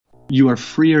You are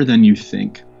freer than you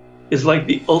think. Is like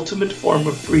the ultimate form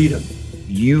of freedom.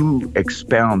 You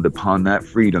expound upon that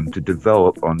freedom to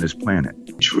develop on this planet.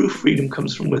 True freedom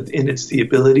comes from within. It's the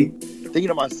ability. Thinking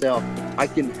to myself, I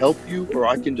can help you or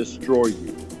I can destroy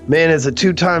you. Man, as a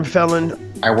two-time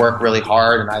felon, I work really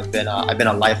hard, and I've been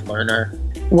a life learner.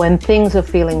 When things are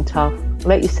feeling tough,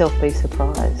 let yourself be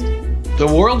surprised. The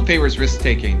world favors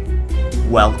risk-taking.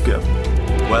 Welcome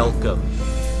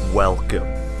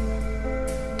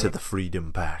to the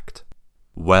Freedom Pact.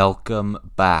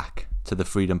 Welcome back to the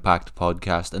Freedom Pact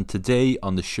podcast, and today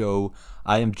on the show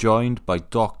I am joined by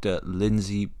Dr.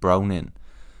 Lindsay Browning.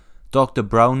 Dr.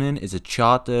 Browning is a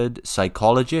chartered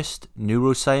psychologist,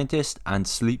 neuroscientist and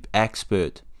sleep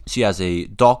expert. She has a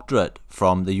doctorate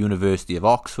from the University of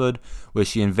Oxford, where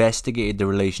she investigated the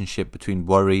relationship between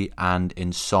worry and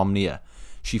insomnia.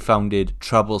 She founded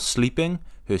Trouble Sleeping,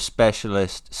 her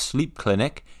specialist sleep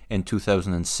clinic, in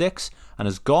 2006, and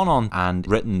has gone on and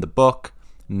written the book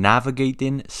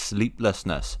Navigating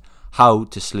Sleeplessness: How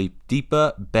to Sleep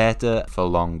Deeper, Better, for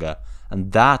Longer.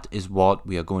 And that is what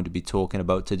we are going to be talking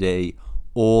about today,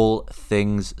 all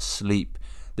things sleep.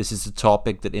 This is a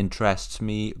topic that interests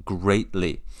me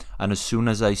greatly, and as soon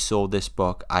as I saw this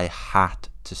book, I had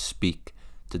to speak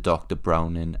to Dr.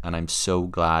 Browning, and I'm so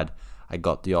glad I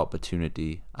got the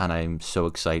opportunity, and I'm so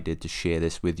excited to share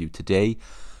this with you today.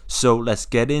 So let's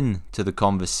get into the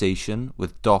conversation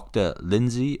with Dr.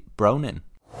 Lindsay Browning.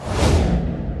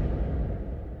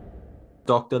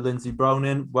 Dr. Lindsay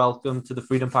Browning, welcome to the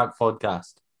Freedom Pact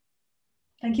podcast.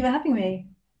 Thank you for having me.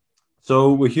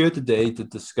 So we're here today to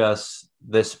discuss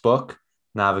this book,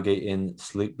 Navigating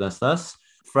Sleeplessness.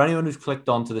 For anyone who's clicked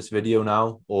onto this video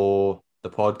now or the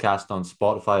podcast on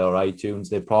Spotify or iTunes,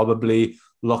 they're probably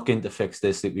looking to fix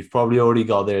their sleep. We've probably already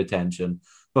got their attention.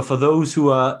 But for those who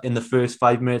are in the first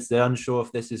 5 minutes, they're unsure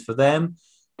if this is for them.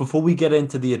 Before we get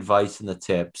into the advice and the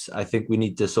tips, I think we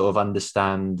need to sort of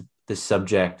understand this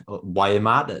subject, why it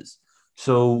matters.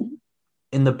 So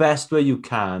in the best way you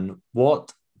can,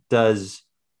 what does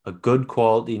a good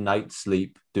quality night's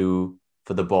sleep do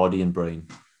for the body and brain?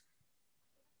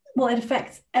 Well, it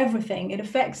affects everything. It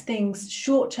affects things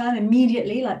short term,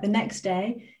 immediately, like the next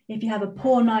day. If you have a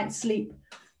poor night's sleep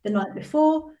the night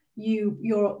before,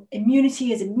 your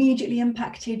immunity is immediately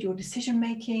impacted, your decision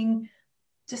making,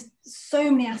 just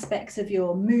so many aspects of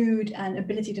your mood and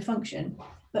ability to function.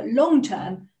 But long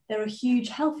term, there are huge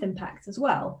health impacts as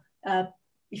well.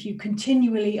 If you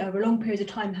continually over long periods of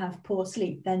time have poor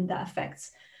sleep, then that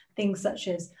affects things such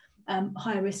as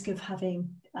higher risk of having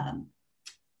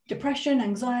depression,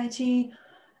 anxiety,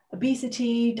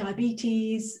 obesity,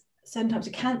 diabetes, certain types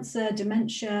of cancer,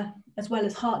 dementia, as well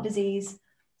as heart disease.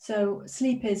 So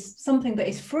sleep is something that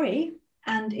is free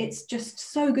and it's just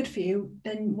so good for you,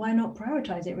 then why not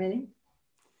prioritize it, really?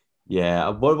 Yeah,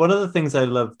 one of the things I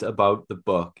loved about the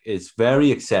book is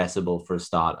very accessible for a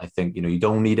start. I think, you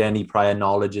don't need any prior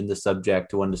knowledge in the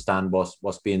subject to understand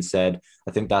what's being said.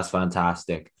 I think that's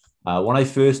fantastic. When I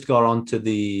first got onto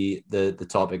the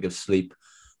topic of sleep,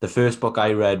 the first book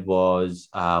I read was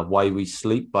Why We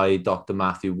Sleep by Dr.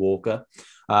 Matthew Walker.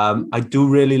 I do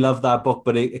really love that book,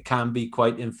 but it can be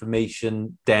quite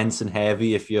information dense and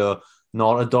heavy if you're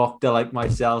not a doctor like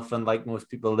myself and like most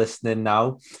people listening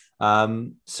now.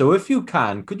 So if you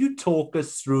can, could you talk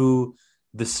us through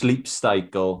the sleep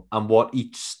cycle and what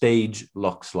each stage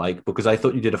looks like? Because I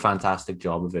thought you did a fantastic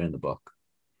job of it in the book.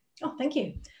 Oh, thank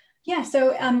you. Yeah,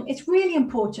 so it's really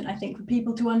important, I think, for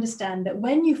people to understand that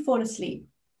when you fall asleep,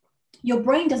 your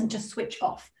brain doesn't just switch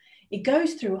off. It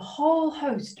goes through a whole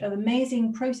host of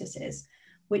amazing processes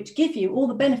which give you all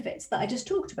the benefits that I just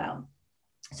talked about.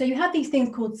 So you have these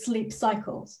things called sleep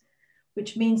cycles,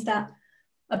 which means that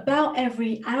about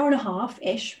every hour and a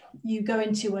half-ish, you go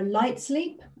into a light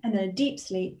sleep and then a deep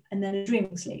sleep and then a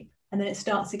dreaming sleep. And then it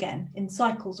starts again in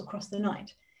cycles across the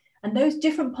night. And those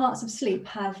different parts of sleep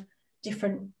have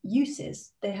different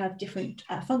uses. They have different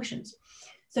functions.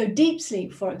 So deep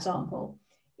sleep, for example,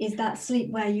 is that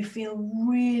sleep where you feel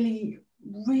really,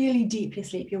 really deeply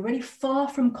asleep. You're really far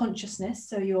from consciousness.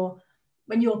 So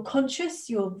when you're conscious,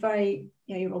 you're very,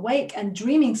 you're awake, and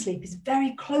dreaming sleep is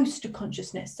very close to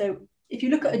consciousness. So if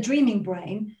you look at a dreaming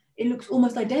brain, it looks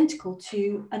almost identical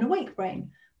to an awake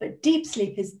brain. But deep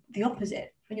sleep is the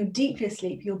opposite. When you're deeply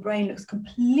asleep, your brain looks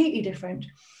completely different.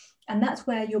 And that's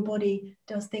where your body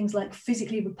does things like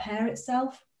physically repair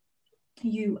itself. If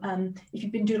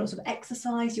you've been doing lots of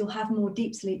exercise, you'll have more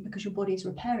deep sleep because your body is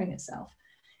repairing itself.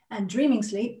 And dreaming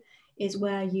sleep is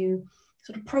where you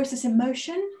sort of process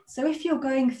emotion. So if you're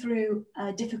going through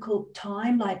a difficult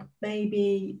time, like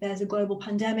maybe there's a global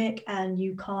pandemic and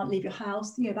you can't leave your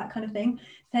house, that kind of thing,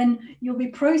 then you'll be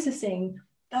processing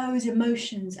those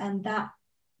emotions and that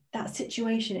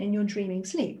situation in your dreaming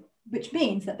sleep, which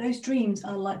means that those dreams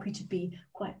are likely to be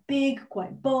quite big,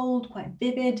 quite bold, quite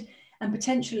vivid, and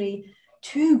potentially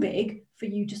too big for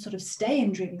you to sort of stay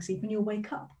in dreaming sleep and you'll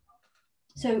wake up.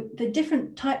 So the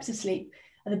different types of sleep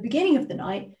at the beginning of the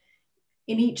night,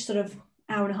 in each sort of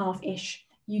hour and a half-ish,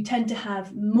 you tend to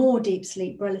have more deep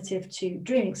sleep relative to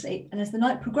dreaming sleep. And as the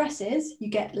night progresses, you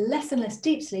get less and less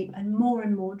deep sleep and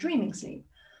more dreaming sleep.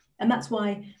 And that's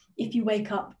why if you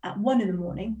wake up at 1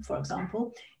 a.m, for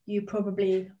example, you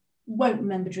probably won't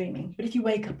remember dreaming. But if you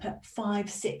wake up at 5,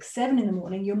 6, 7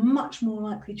 a.m, you're much more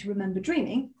likely to remember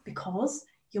dreaming because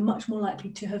you're much more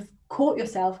likely to have caught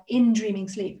yourself in dreaming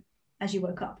sleep as you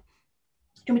woke up.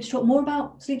 Do you want me to talk more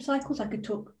about sleep cycles? I could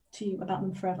talk to you about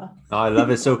them forever. Oh, I love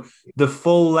it. So the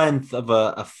full length of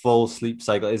a full sleep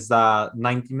cycle, is that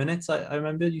 90 minutes? I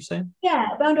remember you saying?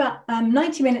 Yeah, about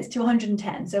 90 minutes to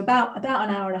 110. So about an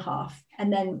hour and a half.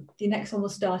 And then the next one will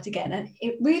start again. And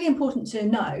it's really important to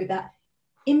know that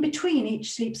in between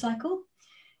each sleep cycle,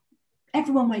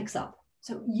 everyone wakes up.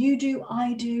 So you do,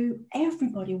 I do,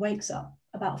 everybody wakes up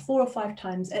about 4 or 5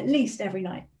 times at least every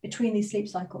night between these sleep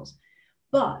cycles.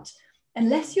 But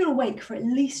unless you're awake for at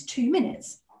least 2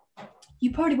 minutes,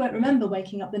 you probably won't remember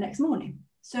waking up the next morning.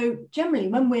 So generally,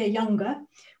 when we're younger,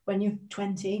 when you're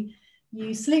 20,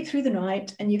 you sleep through the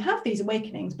night and you have these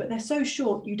awakenings, but they're so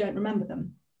short you don't remember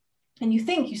them. And you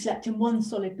think you slept in one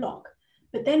solid block.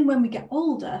 But then when we get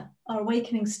older, our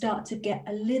awakenings start to get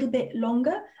a little bit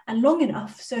longer and long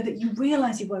enough so that you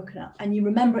realize you've woken up and you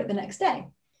remember it the next day.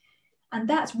 And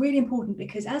that's really important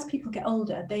because as people get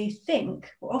older, they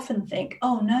think or often think,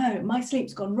 oh no, my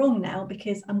sleep's gone wrong now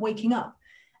because I'm waking up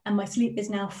and my sleep is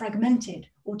now fragmented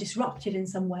or disrupted in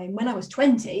some way. And when I was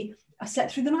 20, I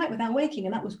slept through the night without waking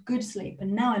and that was good sleep.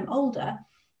 And now I'm older,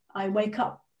 I wake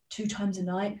up 2 times a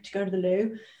night to go to the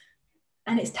loo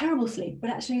and it's terrible sleep,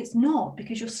 but actually it's not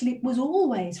because your sleep was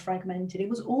always fragmented. It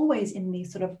was always in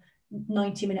these sort of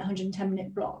 90-minute,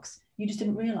 110-minute blocks. You just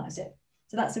didn't realize it.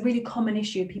 So that's a really common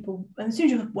issue. People, and as soon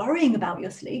as you're worrying about your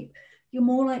sleep, you're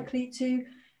more likely to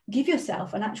give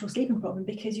yourself an actual sleeping problem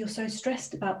because you're so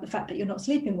stressed about the fact that you're not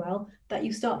sleeping well that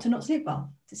you start to not sleep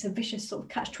well. It's a vicious sort of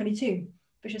catch-22,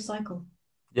 vicious cycle.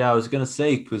 Yeah, I was going to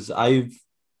say, because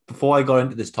before I got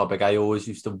into this topic, I always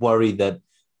used to worry that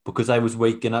because I was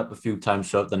waking up a few times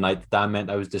throughout the night, that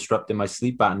meant I was disrupting my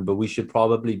sleep pattern. But we should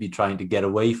probably be trying to get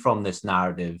away from this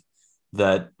narrative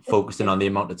that focusing on the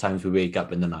amount of times we wake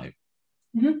up in the night.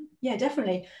 Mm-hmm. Yeah,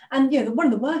 definitely. And one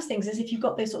of the worst things is if you've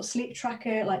got this sort of sleep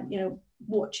tracker, like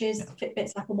watches,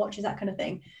 Fitbits, Apple Watches, that kind of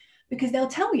thing, because they'll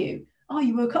tell you, oh,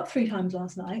 you woke up 3 times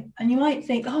last night, and you might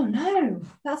think, oh no,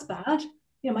 that's bad.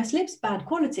 My sleep's bad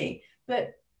quality,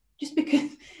 but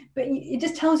it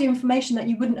just tells you information that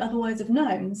you wouldn't otherwise have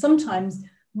known. Sometimes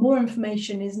more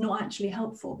information is not actually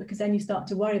helpful because then you start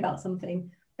to worry about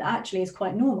something that actually is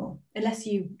quite normal. Unless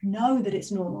you know that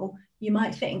it's normal, you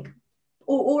might think,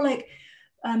 or like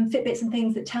Fitbits and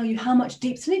things that tell you how much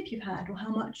deep sleep you've had or how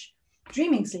much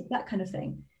dreaming sleep, that kind of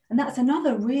thing. And that's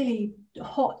another really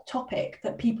hot topic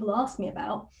that people ask me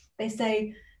about. They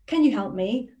say, can you help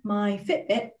me? My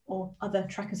Fitbit, or other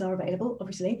trackers are available,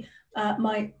 obviously,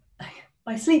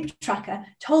 my sleep tracker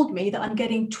told me that I'm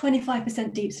getting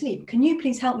 25% deep sleep. Can you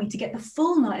please help me to get the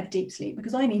full night of deep sleep?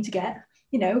 Because I need to get,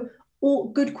 all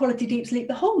good quality deep sleep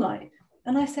the whole night.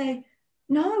 And I say,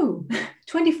 no,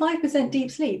 25%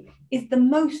 deep sleep is the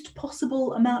most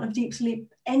possible amount of deep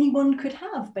sleep anyone could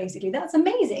have, basically. That's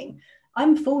amazing.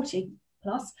 I'm 40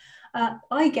 plus.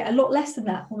 I get a lot less than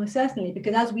that, almost certainly,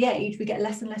 because as we age, we get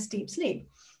less and less deep sleep.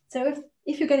 So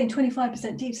if you're getting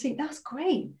 25% deep sleep, that's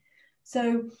great.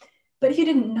 So, but if you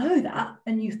didn't know that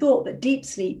and you thought that deep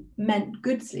sleep meant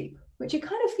good sleep, which you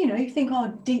kind of, you think,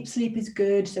 oh, deep sleep is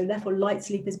good, so therefore light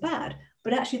sleep is bad.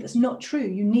 But actually, that's not true.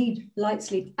 You need light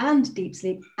sleep and deep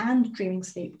sleep and dreaming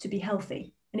sleep to be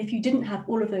healthy. And if you didn't have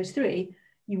all of those 3,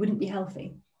 you wouldn't be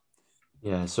healthy.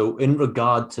 Yeah. So in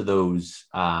regard to those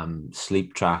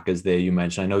sleep trackers there you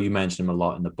mentioned, I know you mentioned them a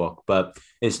lot in the book, but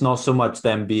it's not so much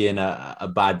them being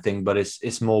a bad thing, but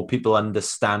it's more people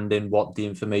understanding what the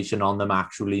information on them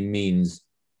actually means.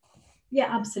 Yeah,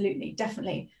 absolutely.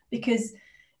 Definitely. Because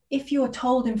if you're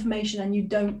told information and you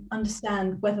don't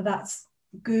understand whether that's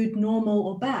good, normal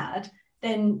or bad,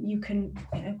 then you can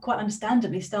quite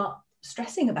understandably start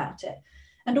stressing about it.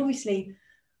 And obviously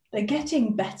they're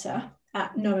getting better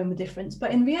at knowing the difference,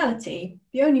 but in reality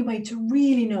the only way to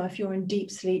really know if you're in deep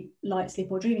sleep, light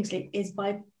sleep or dreaming sleep is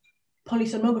by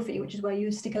polysomnography, which is where you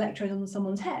stick electrodes on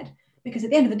someone's head, because at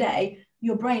the end of the day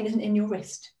your brain isn't in your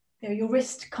wrist. Your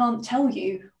wrist can't tell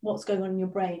you what's going on in your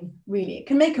brain, really. It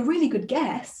can make a really good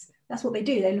guess That's what they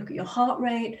do. They look at your heart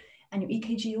rate and your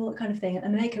EKG, all that kind of thing,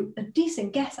 and make a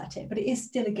decent guess at it, but it is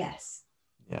still a guess.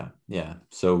 Yeah.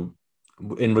 So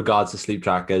in regards to sleep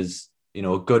trackers,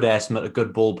 a good estimate, a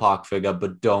good ballpark figure,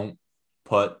 but don't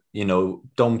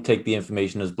take the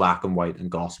information as black and white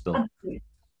and gospel. Absolutely.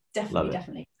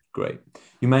 Definitely. Great.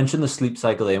 You mentioned the sleep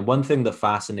cycle there, and one thing that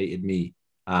fascinated me,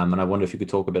 and I wonder if you could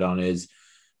talk a bit on, is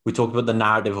we talked about the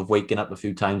narrative of waking up a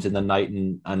few times in the night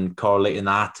and correlating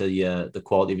that to the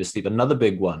quality of your sleep. Another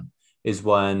big one is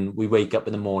when we wake up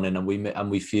in the morning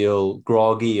and we feel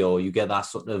groggy, or you get that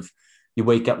sort of, you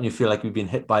wake up and you feel like you've been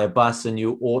hit by a bus and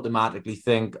you automatically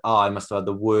think, I must have had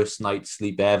the worst night's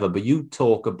sleep ever. But you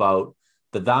talk about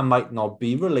that might not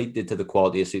be related to the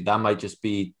quality of sleep. That might just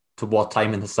be to what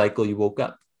time in the cycle you woke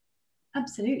up.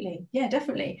 Absolutely. Yeah,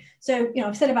 definitely. So,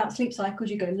 I've said about sleep cycles,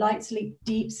 you go light sleep,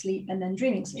 deep sleep, and then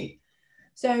dreaming sleep.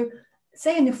 So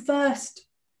say in the first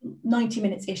 90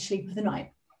 minutes-ish sleep of the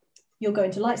night, you'll go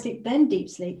into light sleep, then deep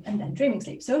sleep, and then dreaming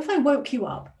sleep. So if I woke you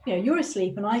up, you're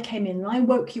asleep and I came in and I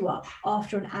woke you up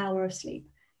after an hour of sleep,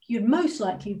 you'd most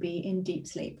likely be in deep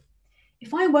sleep.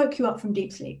 If I woke you up from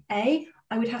deep sleep, I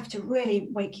would have to really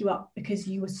wake you up because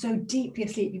you were so deeply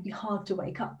asleep, you'd be hard to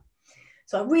wake up.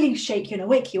 So I really shake you and I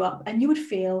wake you up and you would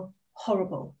feel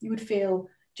horrible. You would feel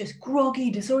just groggy,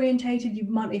 disorientated. You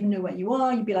might even know where you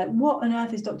are. You'd be like, what on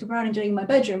earth is Dr. Browning doing in my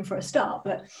bedroom for a start?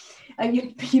 But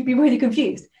you'd be really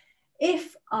confused.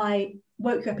 If I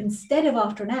woke you up instead of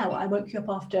after an hour, I woke you up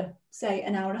after, say,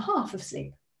 an hour and a half of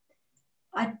sleep,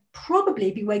 I'd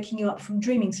probably be waking you up from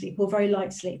dreaming sleep or very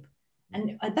light sleep.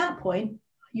 And at that point,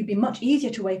 you'd be much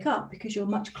easier to wake up because you're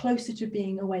much closer to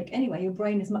being awake anyway. Your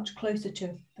brain is much closer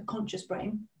to the conscious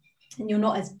brain and you're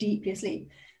not as deeply asleep.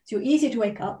 So you're easier to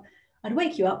wake up. I'd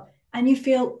wake you up and you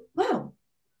feel, wow,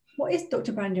 what is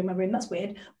Dr. Browning doing in my room? That's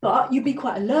weird. But you'd be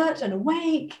quite alert and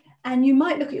awake and you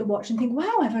might look at your watch and think,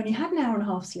 wow, I've only had an hour and a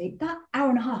half sleep. That hour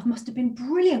and a half must have been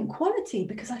brilliant quality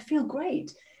because I feel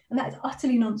great. And that is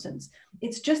utterly nonsense.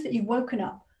 It's just that you've woken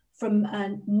up from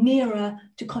nearer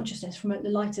to consciousness, from the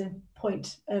lighter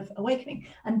point of awakening.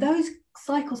 And those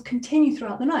cycles continue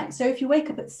throughout the night. So if you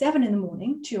wake up at 7 in the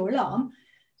morning to your alarm,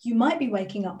 you might be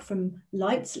waking up from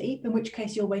light sleep, in which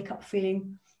case you'll wake up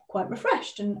feeling quite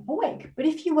refreshed and awake. But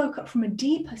if you woke up from a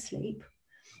deeper sleep,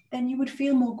 then you would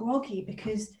feel more groggy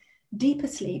because deeper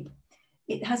sleep,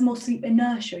 it has more sleep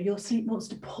inertia. Your sleep wants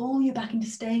to pull you back into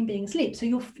being asleep. So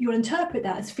you'll interpret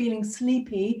that as feeling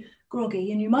sleepy,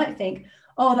 groggy, and you might think,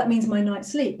 oh, that means my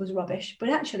night's sleep was rubbish. But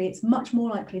actually, it's much more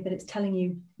likely that it's telling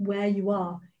you where you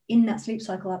are in that sleep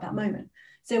cycle at that moment.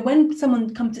 So when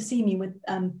someone comes to see me with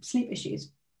sleep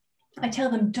issues, I tell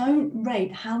them, don't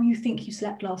rate how you think you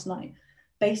slept last night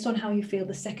based on how you feel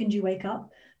the second you wake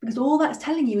up, because all that's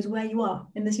telling you is where you are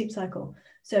in the sleep cycle.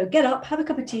 So get up, have a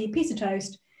cup of tea, piece of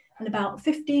toast, and about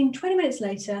 15, 20 minutes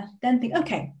later, then think,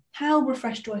 okay, how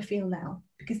refreshed do I feel now?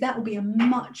 Because that will be a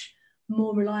much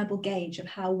more reliable gauge of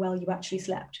how well you actually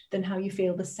slept than how you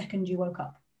feel the second you woke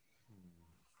up.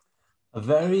 A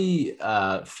very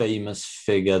famous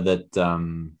figure that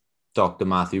Dr.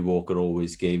 Matthew Walker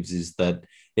always gives is that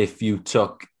if you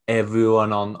took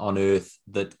everyone on Earth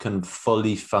that can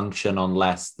fully function on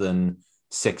less than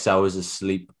 6 hours of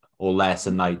sleep or less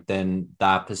a night, then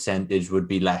that percentage would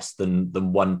be less than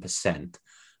 1%.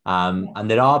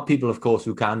 And there are people, of course,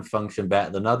 who can function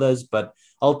better than others, but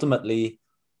ultimately,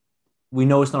 we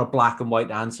know it's not a black and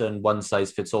white answer and one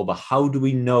size fits all, but how do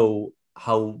we know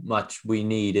how much we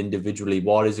need individually?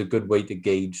 What is a good way to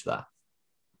gauge that?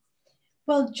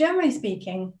 Well, generally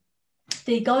speaking,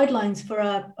 the guidelines for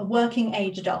a working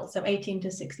age adult, so 18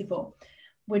 to 64,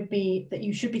 would be that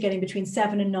you should be getting between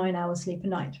 7 and 9 hours sleep a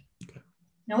night. Okay.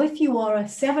 Now, if you are a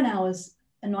 7 hours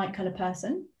a night kind of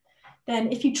person,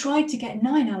 then if you tried to get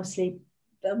 9 hours sleep,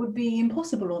 that would be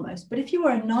impossible almost. But if you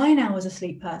were a 9 hours a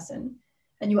sleep person,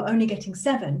 and you are only getting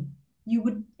 7, you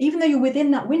would, even though you're within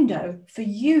that window, for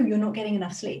you, you're not getting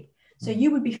enough sleep. So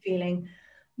you would be feeling,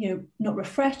 not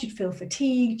refreshed, you'd feel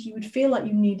fatigued, you would feel like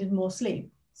you needed more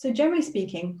sleep. So generally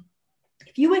speaking,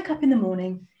 if you wake up in the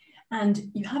morning and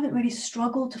you haven't really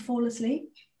struggled to fall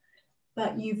asleep,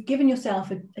 but you've given yourself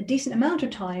a decent amount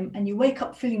of time and you wake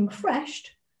up feeling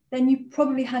refreshed, then you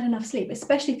probably had enough sleep,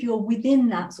 especially if you're within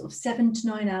that sort of 7 to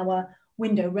 9 hour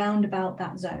window, round about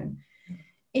that zone.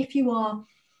 If you are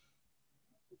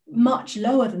much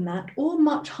lower than that or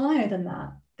much higher than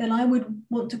that, then I would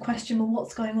want to question, well,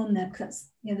 what's going on there? Because that's,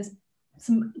 there's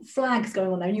some flags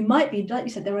going on there. And you might be, like you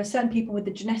said, there are certain people with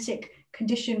the genetic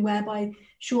condition whereby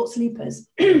short sleepers,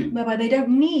 whereby they don't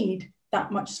need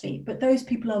that much sleep, but those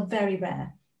people are very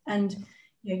rare. And,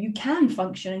 you can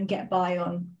function and get by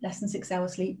on less than 6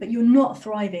 hours sleep, but you're not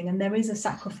thriving, and there is a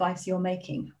sacrifice you're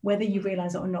making, whether you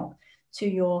realize it or not, to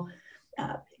your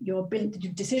ability to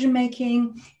decision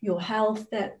making, your health.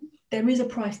 That there is a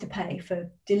price to pay for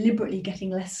deliberately getting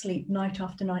less sleep night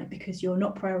after night because you're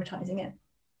not prioritizing it.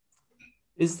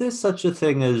 Is there such a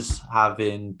thing as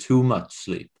having too much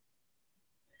sleep?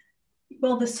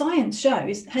 Well, the science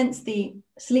shows, hence the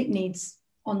sleep needs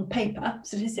on paper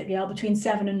statistically are between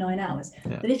 7 and 9 hours.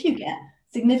 Yeah. But if you get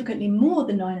significantly more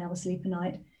than 9 hours sleep a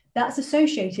night, that's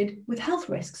associated with health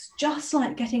risks, just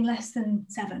like getting less than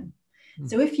 7.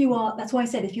 So if you are, that's why I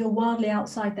said, if you're wildly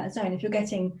outside that zone, if you're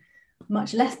getting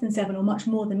much less than 7 or much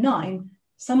more than 9,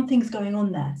 something's going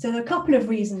on there. So there are a couple of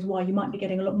reasons why you might be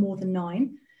getting a lot more than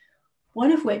 9.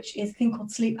 One of which is a thing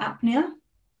called sleep apnea,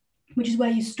 which is where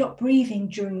you stop breathing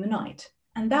during the night.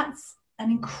 And that's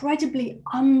an incredibly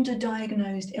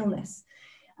underdiagnosed illness.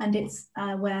 And it's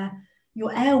where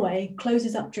your airway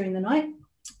closes up during the night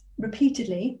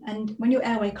repeatedly. And when your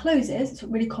airway closes, it's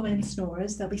really common in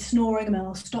snorers, they'll be snoring and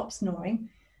they'll stop snoring.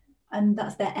 And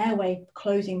that's their airway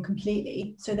closing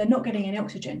completely. So they're not getting any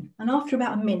oxygen. And after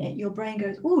about a minute, your brain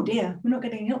goes, oh dear, we're not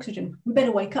getting any oxygen. We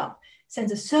better wake up.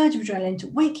 Sends a surge of adrenaline to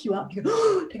wake you up. You go,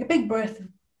 oh, take a big breath of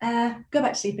air, go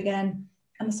back to sleep again.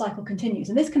 And the cycle continues.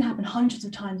 And this can happen hundreds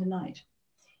of times a night.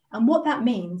 And what that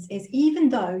means is, even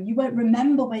though you won't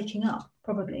remember waking up,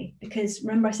 probably, because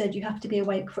remember I said you have to be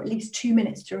awake for at least 2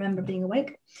 minutes to remember being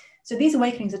awake. So these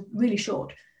awakenings are really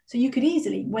short. So you could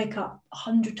easily wake up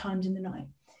 100 times in the night,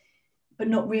 but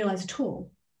not realize at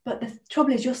all. But the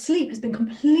trouble is your sleep has been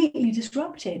completely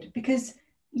disrupted, because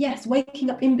yes, waking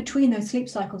up in between those sleep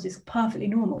cycles is perfectly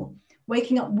normal.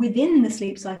 Waking up within the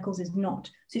sleep cycles is not.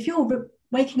 So if you're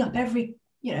waking up every,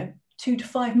 2 to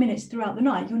 5 minutes throughout the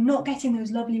night, you're not getting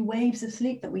those lovely waves of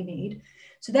sleep that we need.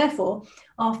 So therefore,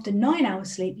 after 9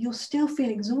 hours sleep, you'll still feel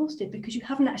exhausted because you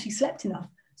haven't actually slept enough.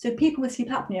 So people with sleep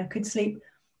apnea could sleep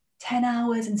 10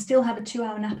 hours and still have a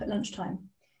 2-hour nap at lunchtime.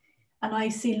 And I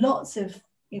see lots of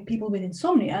people with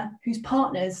insomnia whose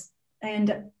partners, they end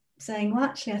up saying, well,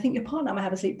 actually, I think your partner might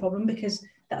have a sleep problem because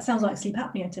that sounds like sleep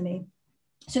apnea to me.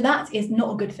 So that is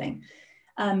not a good thing.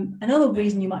 Another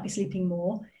reason you might be sleeping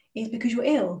more is because you're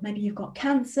ill. Maybe you've got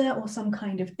cancer or some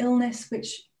kind of illness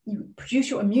which you produce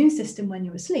your immune system when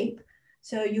you're asleep.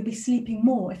 So you'll be sleeping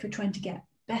more if you're trying to get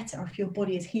better, if your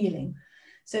body is healing.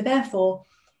 So therefore,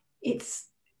 it's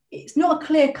not a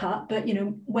clear cut, but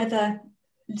whether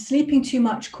sleeping too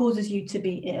much causes you to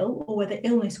be ill or whether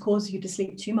illness causes you to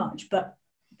sleep too much. But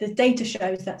the data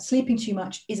shows that sleeping too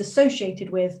much is associated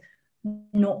with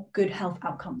not good health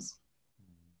outcomes.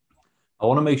 I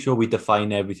want to make sure we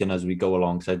define everything as we go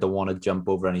along, because I don't want to jump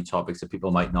over any topics that people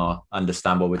might not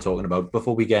understand what we're talking about.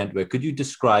 Before we get into it, could you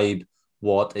describe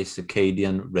what a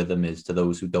circadian rhythm is to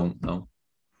those who don't know?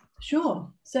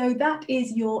 Sure. So that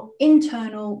is your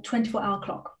internal 24-hour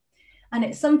clock. And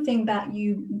it's something that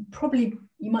you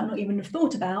might not even have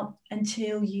thought about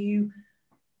until you,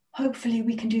 hopefully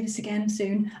we can do this again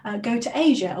soon, go to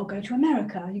Asia or go to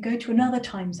America. You go to another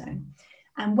time zone.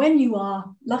 And when you are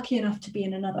lucky enough to be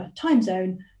in another time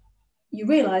zone, you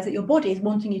realize that your body is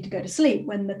wanting you to go to sleep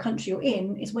when the country you're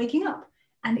in is waking up.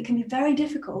 And it can be very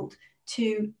difficult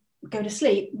to go to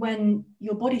sleep when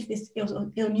your body is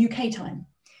in UK time.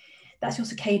 That's your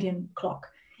circadian clock.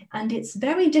 And it's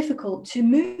very difficult to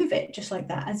move it just like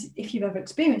that, as if you've ever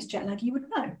experienced jet lag, you would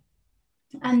know.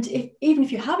 And even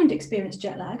if you haven't experienced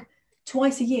jet lag,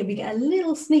 twice a year we get a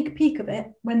little sneak peek of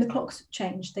it when the clocks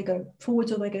change. They go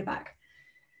forwards or they go back.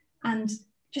 And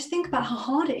just think about how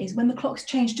hard it is when the clocks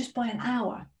change just by an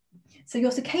hour. So your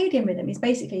circadian rhythm is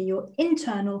basically your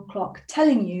internal clock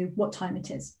telling you what time it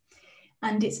is.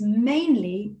 And it's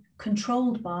mainly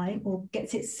controlled by, or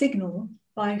gets its signal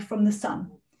from the sun.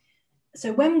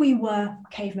 So when we were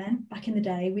cavemen back in the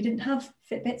day, we didn't have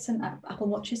Fitbits and Apple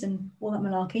Watches and all that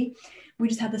malarkey. We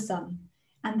just had the sun.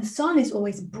 And the sun is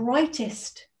always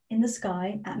brightest in the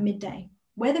sky at midday.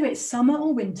 Whether it's summer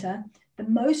or winter, the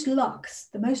most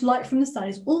light from the sun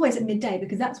is always at midday,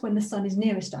 because that's when the sun is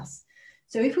nearest us.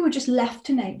 So if we were just left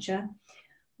to nature,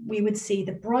 we would see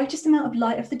the brightest amount of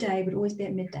light of the day would always be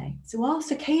at midday. So our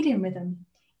circadian rhythm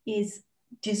is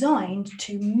designed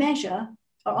to measure,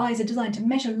 our eyes are designed to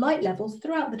measure light levels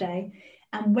throughout the day.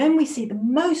 And when we see the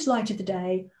most light of the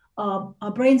day, our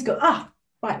brains go,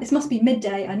 right, this must be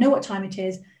midday. I know what time it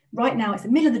is. Right now it's the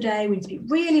middle of the day. We need to be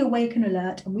really awake and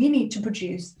alert, and we need to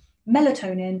produce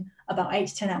melatonin about 8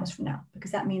 to 10 hours from now,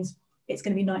 because that means it's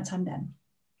going to be nighttime then.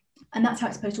 And that's how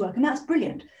it's supposed to work. And that's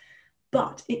brilliant,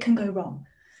 but it can go wrong.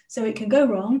 So it can go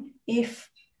wrong if,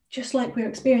 just like we're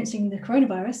experiencing the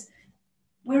coronavirus,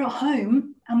 we're at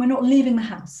home and we're not leaving the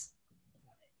house.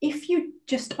 if you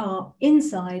just are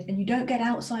inside and you don't get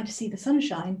outside to see the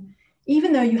sunshine,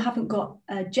 even though you haven't got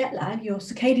a jet lag, your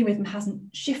circadian rhythm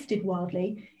hasn't shifted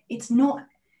wildly, it's not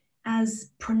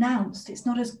as pronounced, it's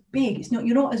not as big,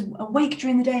 you're not as awake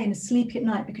during the day and as sleepy at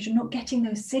night, because you're not getting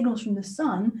those signals from the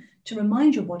sun to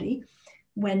remind your body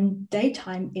when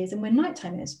daytime is and when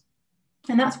nighttime is.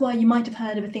 And that's why you might have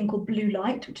heard of a thing called blue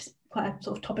light, which is quite a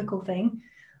sort of topical thing.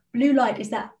 Blue light is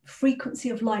that frequency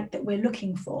of light that we're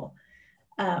looking for,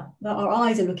 that our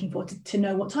eyes are looking for to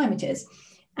know what time it is.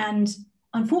 And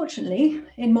unfortunately,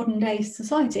 in modern day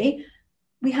society,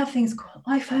 we have things called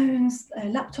iPhones,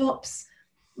 laptops,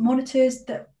 monitors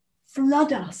that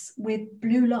flood us with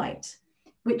blue light,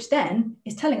 which then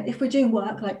is telling us, if we're doing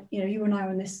work, like, you know, you and I are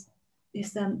on this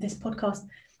podcast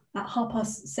at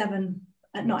 7:30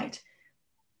 at night,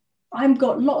 I've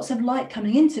got lots of light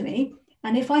coming into me.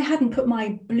 And if I hadn't put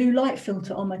my blue light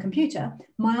filter on my computer,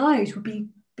 my eyes would be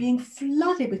being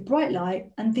flooded with bright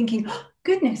light and thinking, oh,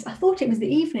 goodness, I thought it was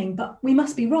the evening, but we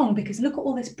must be wrong because look at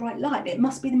all this bright light. It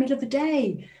must be the middle of the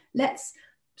day. Let's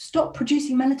stop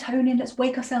producing melatonin. Let's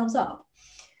wake ourselves up.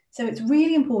 So it's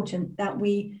really important that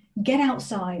we get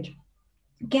outside,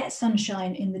 get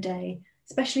sunshine in the day,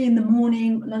 especially in the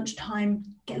morning, lunchtime,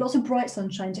 get lots of bright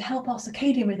sunshine to help our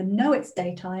circadian rhythm know it's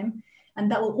daytime. And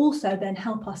that will also then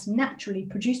help us naturally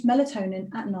produce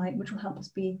melatonin at night, which will help us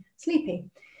be sleepy.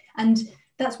 And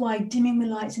that's why dimming the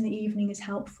lights in the evening is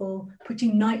helpful,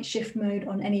 putting night shift mode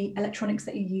on any electronics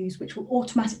that you use, which will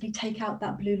automatically take out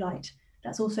that blue light.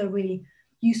 That's also a really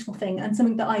useful thing and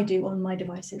something that I do on my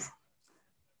devices.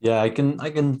 Yeah, I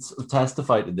can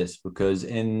testify to this because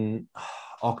in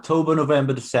October,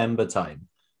 November, December time,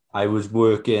 I was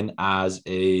working as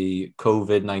a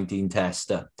COVID-19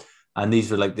 tester. And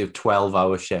these were like the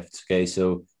 12-hour shifts. Okay,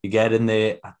 so you get in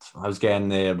there. I was getting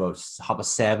there about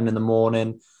 7:30 in the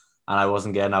morning, and I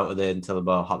wasn't getting out of there until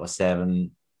about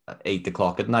 7:30, 8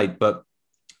 o'clock at night. But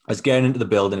I was getting into the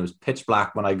building. It was pitch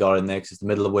black when I got in there because it's the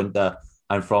middle of winter.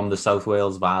 I'm from the South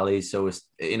Wales Valley, so it's,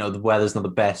 you know, the weather's not the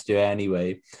best here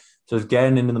anyway. So I was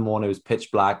getting in the morning. It was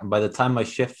pitch black, and by the time my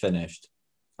shift finished,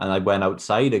 and I went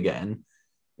outside again,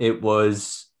 it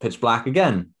was pitch black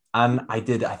again. And I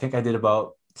think I did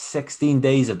about 16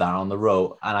 days of that on the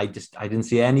road, and I didn't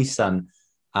see any sun.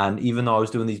 And even though I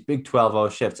was doing these big 12-hour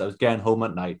shifts, I was getting home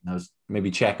at night and I was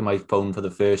maybe checking my phone for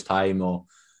the first time, or,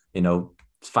 you know,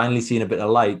 finally seeing a bit of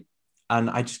light, and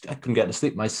I couldn't get to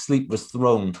sleep. My sleep was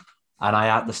thrown, and I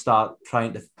had to start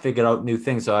trying to figure out new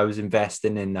things. So I was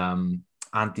investing in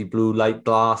anti-blue light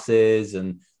glasses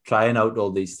and trying out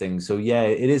all these things. So yeah,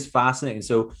 it is fascinating.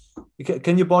 So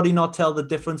can your body not tell the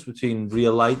difference between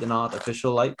real light and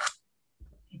artificial light?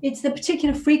 It's the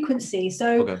particular frequency.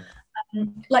 So okay.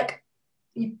 Like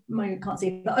you can't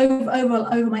see, but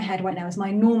over my head right now is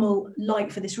my normal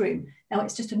light for this room. Now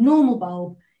it's just a normal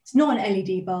bulb. It's not an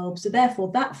LED bulb. So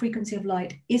therefore that frequency of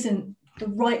light isn't the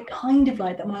right kind of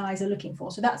light that my eyes are looking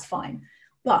for. So that's fine.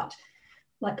 But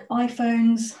like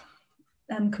iPhones,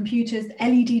 computers,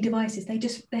 LED devices,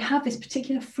 they have this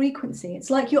particular frequency. It's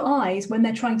like your eyes when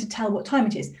they're trying to tell what time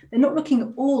it is. They're not looking at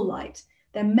all light.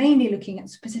 They're mainly looking at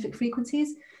specific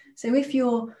frequencies. So if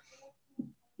you're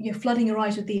flooding your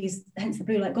eyes with these, hence the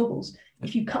blue light goggles,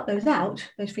 if you cut those out,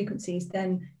 those frequencies,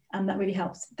 then that really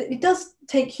helps. It does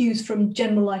take cues from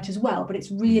general light as well, but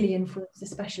it's really influenced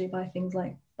especially by things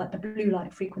like the blue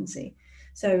light frequency.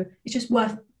 So it's just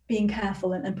worth being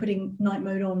careful and putting night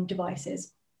mode on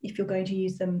devices if you're going to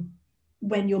use them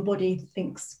when your body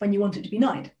thinks, when you want it to be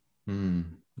night.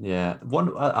 Yeah,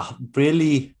 one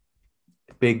really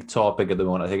big topic at the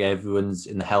moment, I think everyone's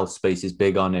in the health space is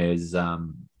big on, is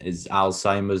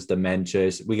Alzheimer's,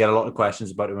 dementia. We get a lot of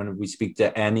questions about it when we speak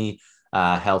to any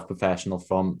health professional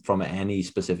from any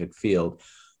specific field.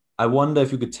 I wonder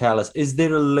if you could tell us, is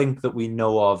there a link that we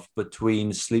know of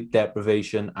between sleep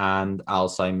deprivation and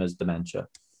Alzheimer's dementia?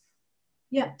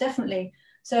 Yeah, definitely.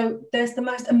 So there's the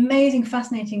most amazing,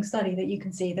 fascinating study that you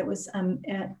can see that was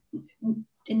in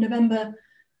November.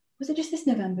 Was it just this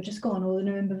November, just gone, or the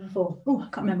November before? Oh, I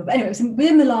can't remember. But anyway, it was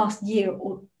within the last year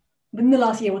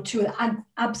or two, at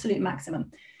absolute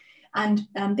maximum. And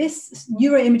this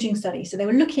neuroimaging study, so they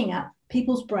were looking at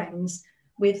people's brains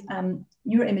with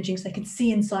neuroimaging, so they could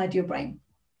see inside your brain,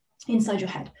 inside your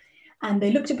head. And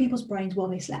they looked at people's brains while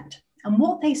they slept. And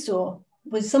what they saw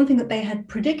was something that they had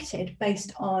predicted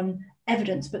based on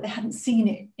evidence, but they hadn't seen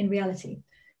it in reality.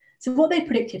 So what they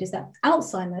predicted is that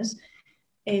Alzheimer's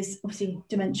is obviously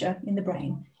dementia in the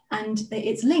brain, and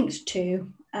it's linked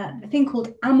to a thing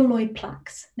called amyloid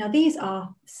plaques. Now these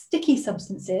are sticky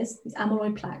substances, these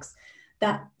amyloid plaques,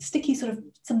 that sticky sort of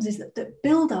substances that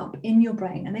build up in your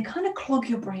brain, and they kind of clog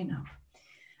your brain up.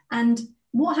 And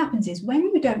what happens is when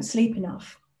you don't sleep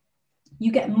enough,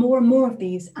 you get more and more of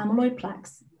these amyloid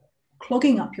plaques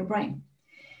clogging up your brain.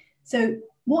 So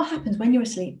what happens when you're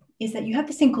asleep is that you have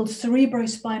this thing called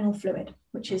cerebrospinal fluid,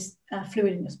 which is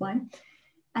fluid in your spine.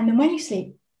 And then when you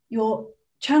sleep, your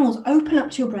channels open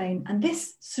up to your brain, and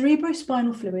this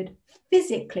cerebrospinal fluid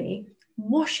physically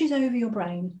washes over your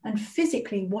brain and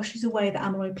physically washes away the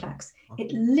amyloid plaques.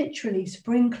 It literally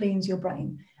spring cleans your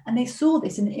brain. And they saw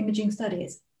this in the imaging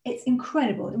studies. It's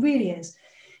incredible. It really is.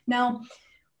 Now,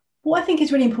 what I think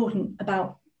is really important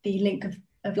about the link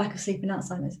of lack of sleep and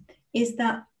Alzheimer's is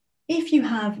that if you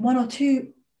have 1 or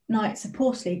 2 nights of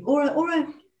poor sleep or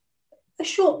a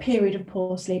short period of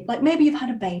poor sleep, like maybe you've had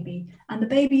a baby and the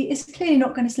baby is clearly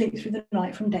not going to sleep through the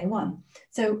night from day one.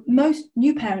 So most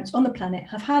new parents on the planet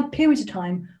have had periods of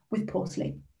time with poor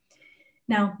sleep.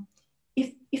 Now,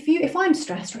 if I'm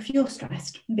stressed or if you're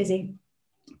stressed and busy,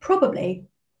 probably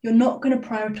you're not going to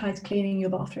prioritize cleaning your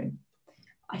bathroom.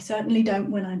 I certainly don't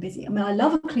when I'm busy. I mean, I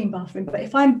love a clean bathroom, but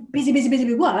if I'm busy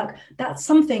with work, that's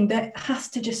something that I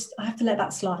have to let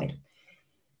that slide.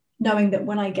 Knowing that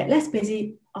when I get less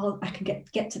busy, I can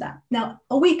get to that. Now,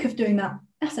 a week of doing that,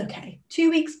 that's okay. 2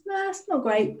 weeks, that's not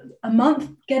great. A month,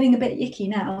 getting a bit icky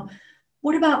now.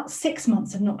 What about 6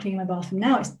 months of not cleaning my bathroom?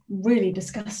 Now it's really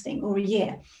disgusting, or a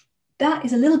year. That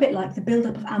is a little bit like the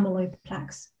buildup of amyloid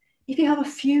plaques. If you have a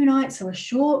few nights or a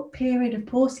short period of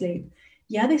poor sleep,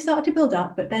 yeah, they start to build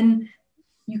up, but then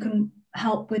you can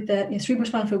help with the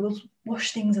cerebrospinal fluid will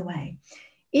wash things away.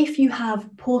 If you have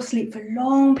poor sleep for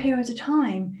long periods of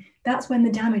time, that's when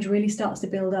the damage really starts to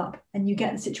build up, and you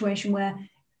get the situation where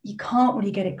you can't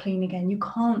really get it clean again. You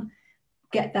can't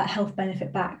get that health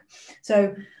benefit back.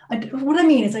 So what I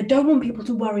mean is I don't want people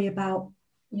to worry about,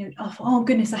 oh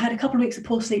goodness, I had a couple of weeks of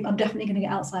poor sleep, I'm definitely going to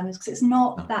get Alzheimer's, because it's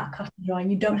not that cut and dry,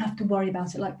 and you don't have to worry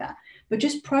about it like that. But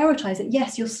just prioritize it.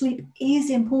 Yes, your sleep is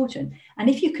important. And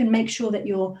if you can make sure that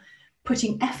you're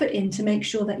putting effort in to make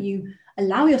sure that you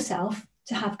allow yourself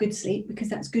to have good sleep, because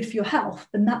that's good for your health,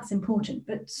 then that's important.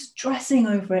 But stressing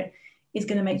over it is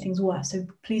going to make things worse. So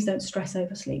please don't stress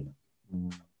over sleep.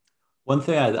 One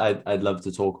thing I'd love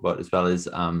to talk about as well is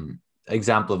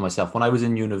example of myself. When I was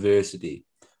in university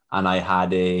and I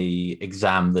had a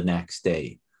exam the next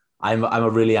day, I'm a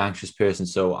really anxious person,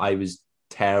 so I was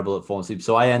terrible at falling asleep.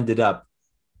 So I ended up,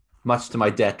 much to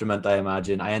my detriment, I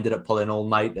imagine, I ended up pulling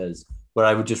all-nighters where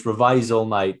I would just revise all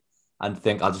night and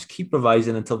think I'll just keep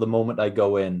revising until the moment I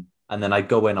go in, and then I'd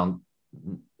go in on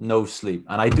no sleep.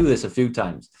 And I do this a few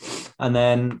times. And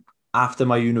then after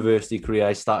my university career,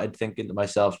 I started thinking to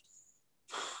myself,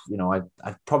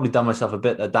 I've probably done myself a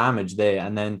bit of damage there.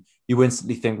 And then you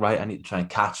instantly think, right, I need to try and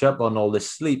catch up on all this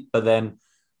sleep. But then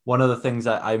one of the things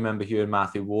that I remember hearing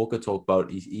Matthew Walker talk about,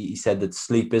 he said that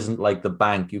sleep isn't like the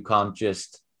bank. You can't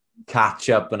just catch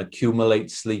up and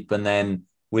accumulate sleep and then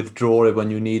withdraw it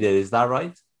when you need it. Is that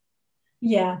right?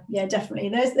 Yeah, definitely.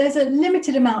 There's a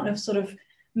limited amount of sort of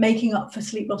making up for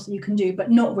sleep loss that you can do,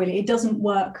 but not really. It doesn't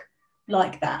work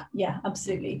like that. Yeah,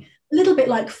 absolutely. A little bit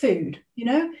like food,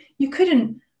 you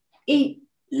couldn't eat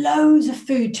loads of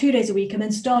food 2 days a week and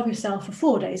then starve yourself for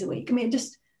 4 days a week. I mean,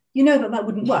 that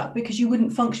wouldn't work, because you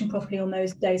wouldn't function properly on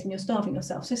those days when you're starving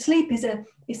yourself. So sleep is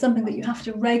something that you have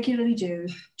to regularly do,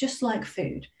 just like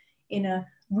food, in a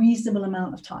reasonable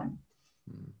amount of time.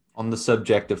 On the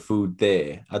subject of food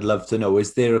there, I'd love to know,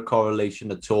 is there a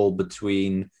correlation at all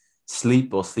between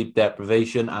sleep or sleep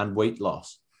deprivation and weight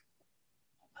loss?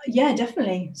 Yeah,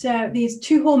 definitely. So these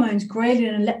two hormones,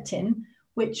 ghrelin and leptin,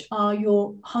 which are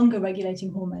your hunger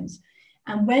regulating hormones.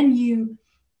 And when you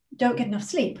don't get enough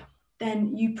sleep,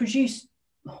 then you produce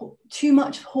too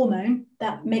much hormone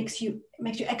that makes you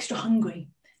extra hungry.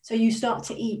 So you start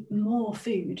to eat more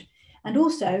food. And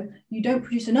also, you don't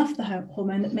produce enough of the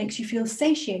hormone that makes you feel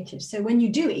satiated. So when you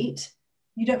do eat,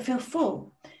 you don't feel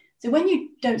full. So when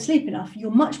you don't sleep enough,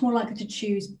 you're much more likely to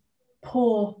choose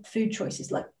poor food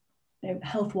choices, like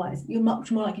health-wise. You're much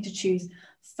more likely to choose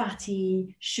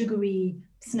fatty, sugary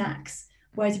snacks.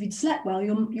 Whereas if you'd slept well,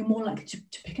 you're more likely to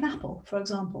pick an apple, for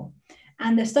example.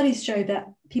 And the studies show that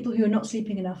people who are not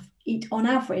sleeping enough eat, on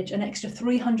average, an extra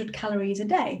 300 calories a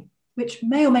day, which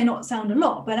may or may not sound a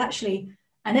lot, but actually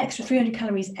an extra 300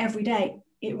 calories every day,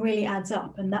 it really adds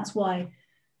up. And that's why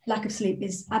lack of sleep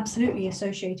is absolutely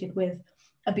associated with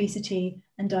obesity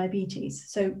and diabetes.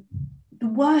 So the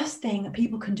worst thing that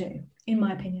people can do, in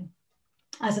my opinion,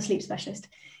 as a sleep specialist,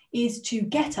 is to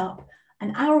get up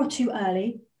an hour or two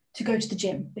early to go to the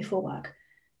gym before work,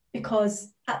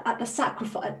 because at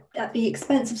the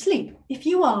expense of sleep. If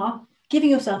you are giving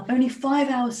yourself only 5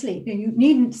 hours sleep, you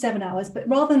need 7 hours, but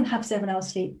rather than have 7 hours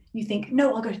sleep, you think,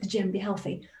 no, I'll go to the gym and be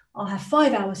healthy. I'll have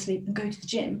 5 hours sleep and go to the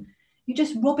gym. you're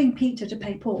just robbing Peter to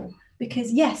pay Paul.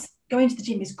 Because yes, going to the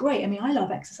gym is great. I mean, I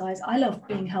love exercise. I love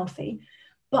being healthy,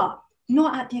 but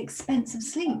not at the expense of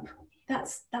sleep.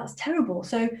 That's terrible.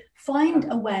 So find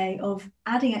a way of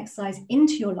adding exercise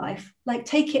into your life. Like,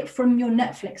 take it from your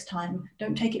Netflix time.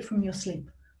 Don't take it from your sleep.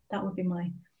 That would be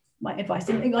my advice.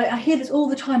 And I hear this all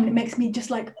the time, and it makes me just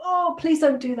like, oh, please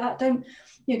don't do that. Don't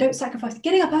sacrifice.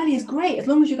 Getting up early is great as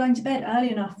long as you're going to bed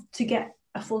early enough to get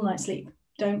a full night's sleep.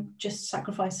 Don't just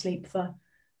sacrifice sleep for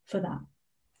that.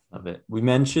 Love it. We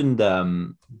mentioned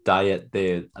diet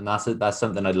there, and that's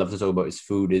something I'd love to talk about. Is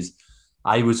food. Is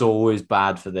I was always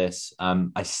bad for this.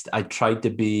 I tried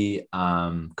to be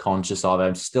conscious of it.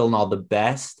 I'm still not the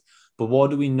best, but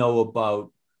what do we know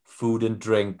about food and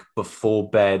drink before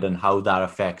bed and how that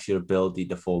affects your ability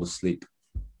to fall asleep?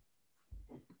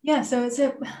 Yeah, so it's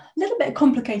a little bit of a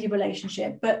complicated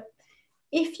relationship, but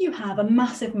if you have a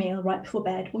massive meal right before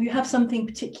bed, or you have something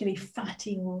particularly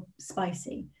fatty or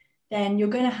spicy, then you're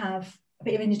going to have a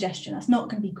bit of indigestion. That's not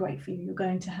going to be great for you. You're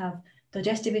going to have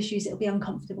digestive issues. It'll be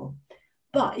uncomfortable.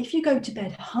 But if you go to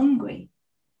bed hungry,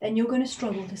 then you're going to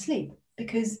struggle to sleep,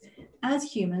 because as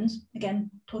humans,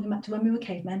 again, talking back to when we were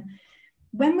cavemen,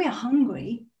 when we're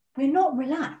hungry, we're not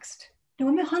relaxed. Now,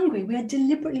 when we're hungry, we are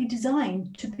deliberately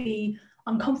designed to be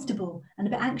uncomfortable and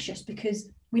a bit anxious, because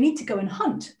we need to go and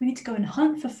hunt. We need to go and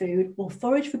hunt for food or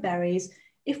forage for berries.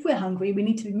 If we're hungry, we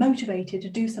need to be motivated to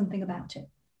do something about it.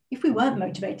 If we weren't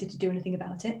motivated to do anything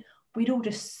about it, we'd all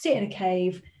just sit in a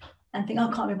cave and think, oh,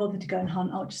 I can't be bothered to go and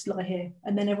hunt. I'll just lie here.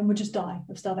 And then everyone would just die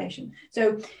of starvation.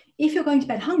 So if you're going to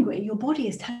bed hungry, your body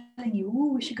is telling you,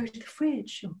 oh, we should go to the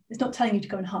fridge. It's not telling you to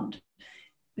go and hunt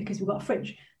because we've got a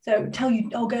fridge. So tell you,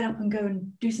 oh, get up and go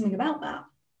and do something about that.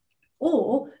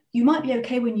 Or you might be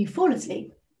okay when you fall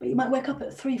asleep, but you might wake up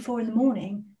at 3, 4 in the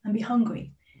morning and be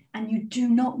hungry. And you do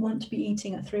not want to be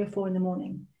eating at 3 or 4 in the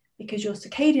morning, because your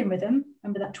circadian rhythm,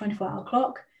 remember that 24-hour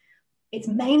clock, it's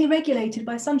mainly regulated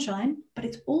by sunshine, but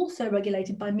it's also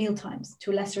regulated by meal times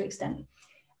to a lesser extent.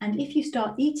 And if you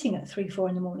start eating at 3, 4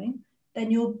 in the morning, then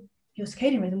your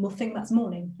circadian rhythm will think that's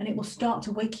morning, and it will start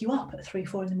to wake you up at 3,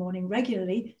 4 in the morning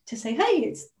regularly to say,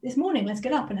 hey, it's morning, let's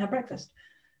get up and have breakfast.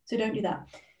 So don't do that.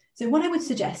 So what I would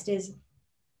suggest is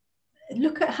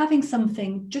look at having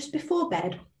something just before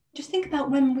bed. Just think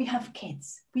about when we have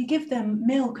kids. We give them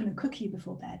milk and a cookie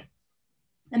before bed.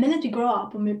 And then as we grow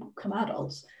up and we become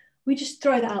adults, we just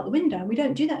throw that out the window. We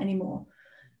don't do that anymore.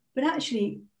 But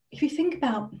actually, if you think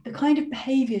about the kind of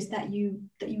behaviors that you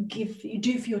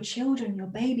do for your children, your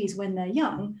babies when they're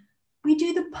young, we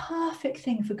do the perfect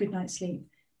thing for good night's sleep.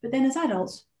 But then as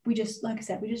adults, we just, like I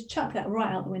said, we just chuck that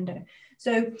right out the window.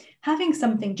 So having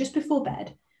something just before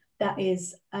bed that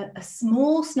is a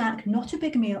small snack, not a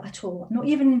big meal at all, not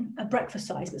even a breakfast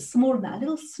size, but smaller than that, a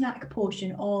little snack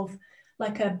portion of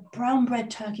like a brown bread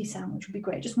turkey sandwich would be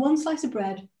great. Just one slice of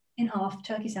bread in half,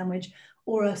 turkey sandwich,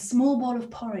 or a small bowl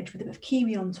of porridge with a bit of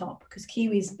kiwi on top, because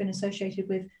kiwi's been associated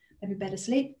with maybe better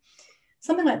sleep.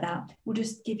 Something like that will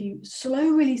just give you slow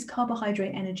release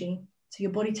carbohydrate energy. So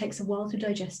your body takes a while to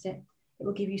digest it. It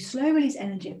will give you slow release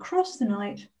energy across the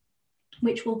night,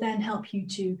 which will then help you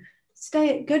to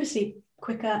go to sleep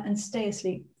quicker and stay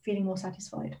asleep feeling more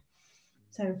satisfied.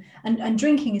 So, and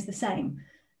drinking is the same.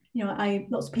 You know,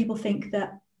 lots of people think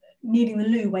that needing the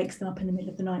loo wakes them up in the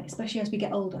middle of the night, especially as we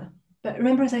get older. But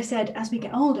remember, as I said, as we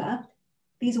get older,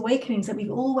 these awakenings that we've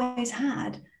always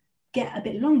had get a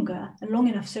bit longer and long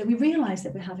enough so we realize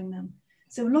that we're having them.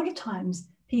 So a lot of times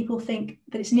people think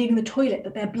that it's needing the toilet,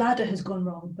 that their bladder has gone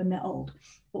wrong when they're old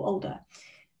or older.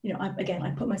 You know,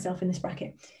 I put myself in this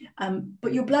bracket.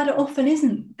 But your bladder often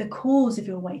isn't the cause of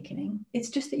your awakening. It's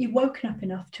just that you've woken up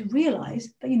enough to realize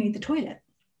that you need the toilet.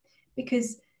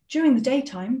 Because during the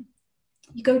daytime,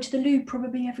 you go to the loo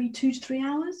probably every 2 to 3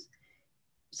 hours.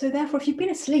 So therefore, if you've been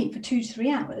asleep for 2 to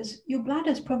 3 hours, your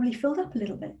bladder's probably filled up a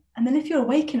little bit. And then if you're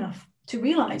awake enough to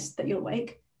realize that you're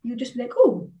awake, you'll just be like,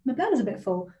 oh, my bladder's a bit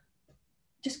full.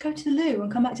 Just go to the loo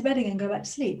and come back to bed again, go back to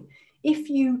sleep. If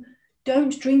you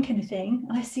don't drink anything,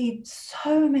 I see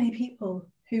so many people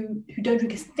who don't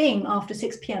drink a thing after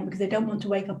 6 p.m. because they don't want to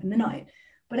wake up in the night.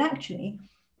 But actually,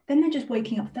 then they're just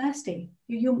waking up thirsty.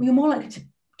 You're more likely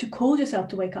to cause yourself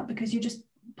to wake up because you're just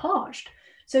parched.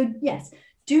 So yes,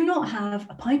 do not have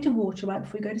a pint of water right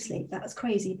before you go to sleep. That's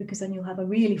crazy, because then you'll have a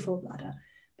really full bladder.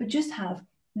 But just have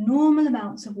normal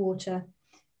amounts of water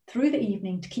through the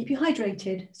evening to keep you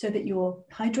hydrated, so that you're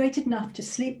hydrated enough to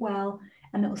sleep well,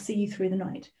 and that will see you through the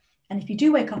night. And if you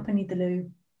do wake up and need the loo,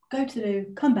 go to the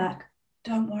loo, come back,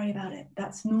 don't worry about it.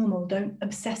 That's normal. Don't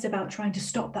obsess about trying to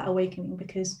stop that awakening,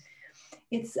 because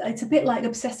it's a bit like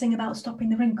obsessing about stopping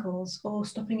the wrinkles or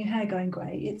stopping your hair going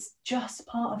grey. It's just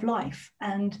part of life.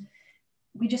 And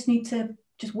we just need to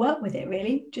just work with it,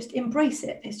 really. Just embrace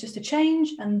it. It's just a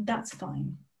change, and that's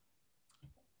fine.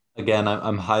 Again,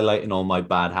 I'm highlighting all my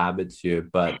bad habits here,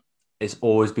 but it's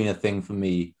always been a thing for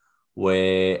me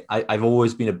where I've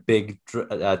always been a big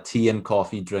tea and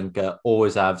coffee drinker,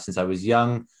 always have since I was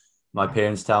young. My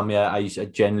parents tell me I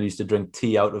generally used to drink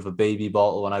tea out of a baby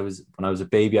bottle when I was a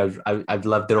baby. I've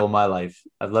loved it all my life.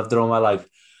 I've loved it all my life.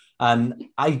 And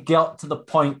I got to the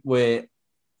point where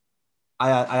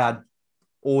I had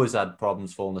always had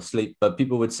problems falling asleep, but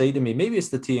people would say to me, maybe it's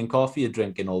the tea and coffee you're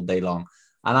drinking all day long.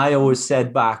 And I always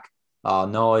said back, oh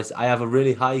no, I have a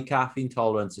really high caffeine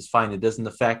tolerance. It's fine. It doesn't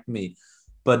affect me.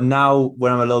 But now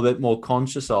when I'm a little bit more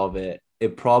conscious of it,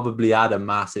 it probably had a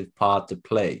massive part to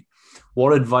play.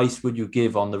 What advice would you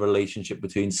give on the relationship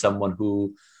between someone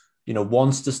who,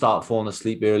 wants to start falling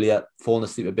asleep earlier, falling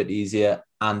asleep a bit easier,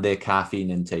 and their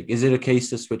caffeine intake? Is it a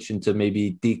case of switching to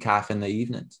maybe decaf in the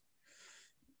evenings?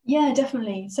 Yeah,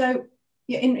 definitely. So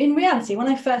in reality, when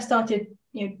I first started,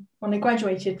 when I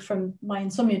graduated from my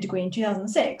insomnia degree in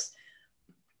 2006,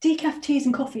 decaf teas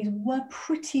and coffees were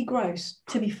pretty gross,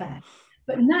 to be fair.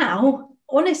 But now,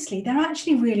 honestly, they're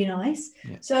actually really nice.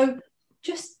 Yeah. So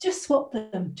just swap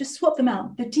them. Just swap them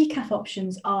out. The decaf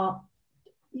options are,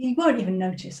 you won't even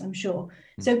notice, I'm sure.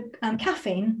 So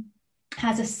caffeine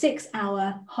has a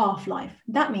 6-hour half-life.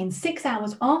 That means 6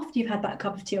 hours after you've had that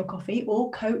cup of tea or coffee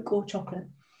or Coke or chocolate,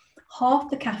 half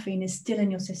the caffeine is still in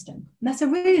your system. And that's a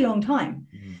really long time.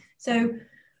 So,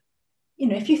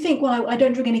 if you think, well, I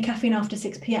don't drink any caffeine after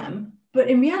 6 p.m., but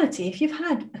in reality, if you've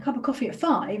had a cup of coffee at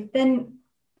 5, then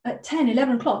at 10,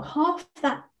 11 o'clock, half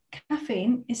that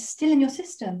caffeine is still in your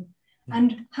system.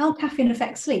 And how caffeine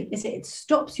affects sleep is it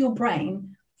stops your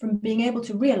brain from being able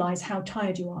to realize how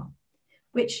tired you are,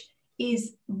 which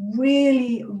is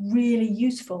really, really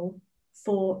useful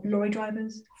for lorry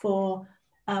drivers, for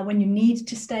when you need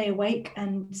to stay awake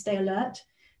and stay alert,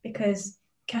 because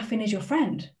caffeine is your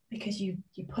friend. Because you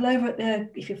pull over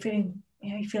if you're feeling,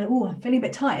 you feel like, oh, I'm feeling a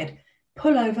bit tired,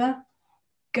 pull over,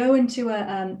 go into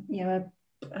a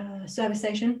service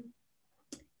station,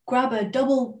 grab a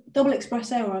double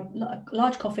espresso or a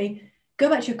large coffee, go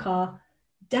back to your car,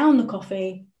 down the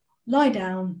coffee, lie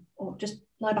down or just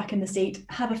lie back in the seat,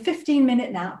 have a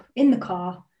 15-minute nap in the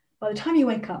car. By the time you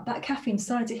wake up, that caffeine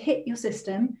started to hit your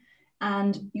system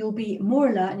and you'll be more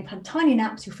alert, and you've had tiny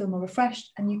naps, you'll feel more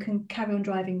refreshed, and you can carry on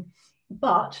driving.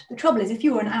 But the trouble is, if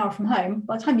you were an hour from home,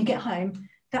 by the time you get home,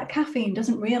 that caffeine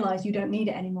doesn't realize you don't need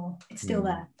it anymore. It's still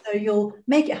there. So you'll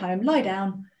make it home, lie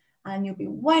down, and you'll be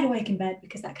wide awake in bed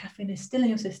because that caffeine is still in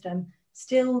your system,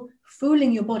 still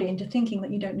fooling your body into thinking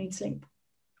that you don't need sleep.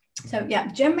 So yeah,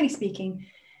 generally speaking,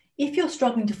 if you're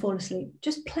struggling to fall asleep,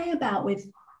 just play about with,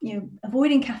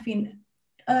 avoiding caffeine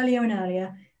earlier and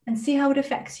earlier and see how it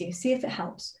affects you, see if it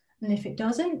helps. And if it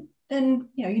doesn't, then,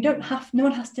 no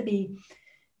one has to be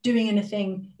doing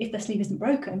anything if their sleep isn't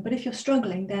broken. But if you're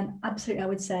struggling, then absolutely I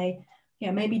would say,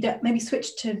 maybe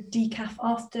switch to decaf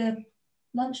after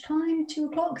lunchtime, 2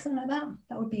 o'clock, something like that.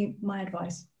 That would be my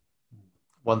advice.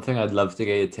 One thing I'd love to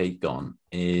get your take on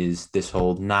is this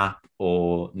whole nap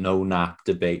or no nap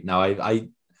debate. Now, I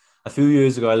a few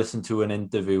years ago, I listened to an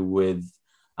interview with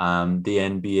the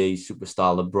NBA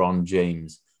superstar LeBron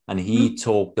James, and he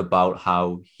talked about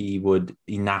how he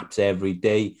naps every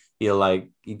day.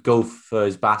 He'd go for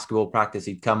his basketball practice,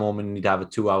 he'd come home and he'd have a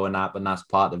 2-hour nap, and that's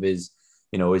part of his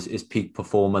peak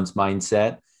performance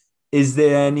mindset. Is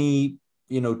there any,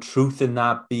 truth in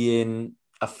that being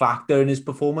a factor in his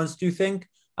performance, do you think?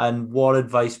 And what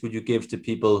advice would you give to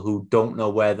people who don't know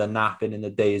whether napping in the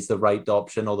day is the right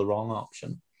option or the wrong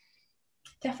option?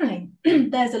 Definitely.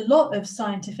 There's a lot of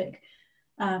scientific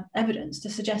evidence to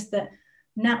suggest that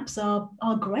naps are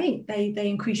great. They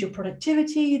increase your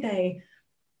productivity, they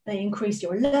increase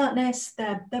your alertness,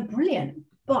 they're brilliant,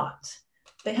 but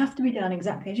they have to be done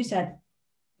exactly as you said,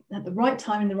 at the right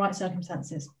time in the right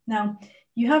circumstances. Now,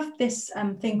 you have this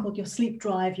thing called your sleep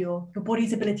drive, your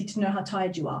body's ability to know how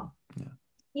tired you are. Yeah.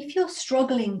 If you're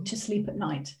struggling to sleep at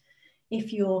night,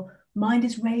 if your mind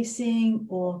is racing,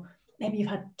 or maybe you've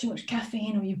had too much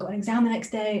caffeine, or you've got an exam the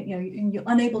next day, you're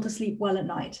unable to sleep well at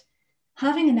night,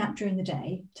 having a nap during the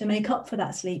day to make up for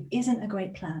that sleep isn't a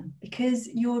great plan, because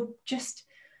you're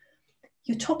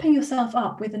topping yourself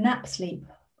up with a nap sleep,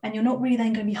 and you're not really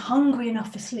then going to be hungry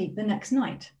enough for sleep the next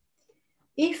night.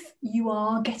 If you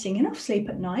are getting enough sleep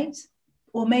at night,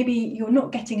 or maybe you're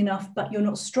not getting enough, but you're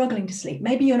not struggling to sleep,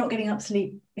 maybe you're not getting enough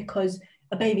sleep because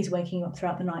a baby's waking you up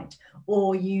throughout the night,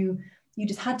 or you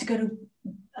just had to go to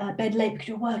bed late because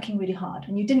you're working really hard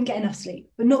and you didn't get enough sleep,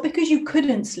 but not because you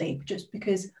couldn't sleep, just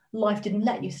because life didn't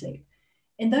let you sleep.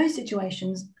 In those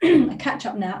situations, a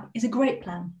catch-up nap is a great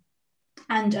plan.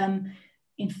 And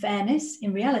in fairness,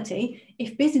 in reality,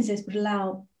 if businesses would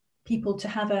allow people to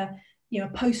have a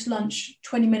post-lunch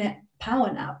 20-minute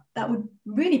power nap, that would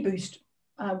really boost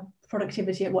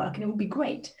productivity at work, and it would be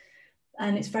great.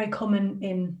 And it's very common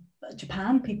in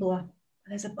Japan. People are,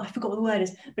 I forgot what the word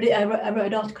is, but I wrote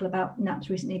an article about naps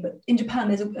recently. But in Japan,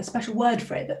 there's a special word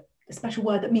for it, a special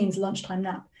word that means lunchtime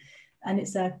nap, and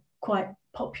it's quite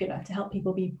popular to help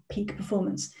people be peak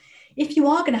performance. If you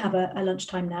are going to have a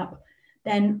lunchtime nap,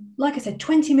 then, like I said,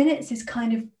 20 minutes is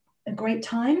kind of a great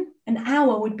time. An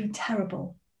hour would be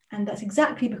terrible. And that's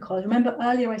exactly because, remember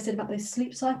earlier I said about those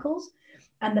sleep cycles,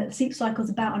 and that the sleep cycle is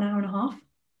about an hour and a half.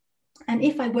 And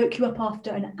if I woke you up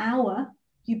after an hour,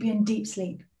 you'd be in deep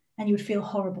sleep and you would feel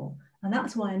horrible. And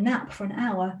that's why a nap for an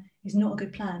hour is not a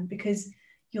good plan, because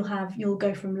you'll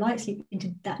go from light sleep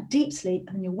into that deep sleep,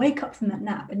 and then you'll wake up from that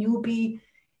nap and you'll be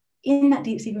in that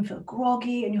deep sleep and feel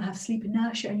groggy, and you'll have sleep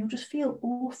inertia and you'll just feel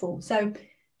awful. So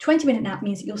 20-minute nap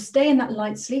means that you'll stay in that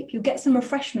light sleep, you'll get some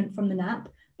refreshment from the nap,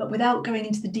 but without going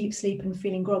into the deep sleep and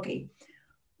feeling groggy.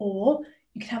 Or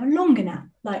you could have a longer nap,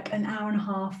 like an hour and a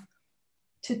half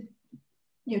to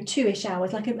 2-ish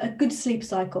hours, like a good sleep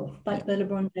cycle, like the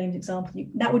LeBron James example.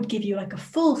 That would give you like a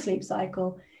full sleep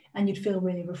cycle and you'd feel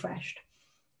really refreshed.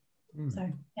 So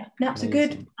yeah, naps are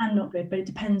good and not good, but it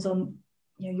depends on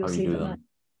your sleep at night.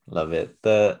 Love it.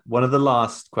 One of the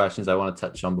last questions I want to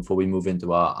touch on before we move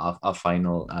into our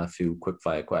final few quick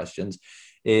fire questions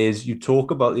is, you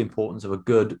talk about the importance of a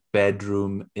good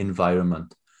bedroom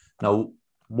environment. Now,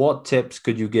 what tips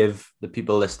could you give the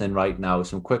people listening right now?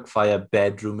 Some quick fire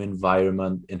bedroom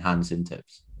environment enhancing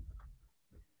tips.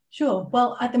 Sure.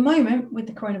 Well, at the moment with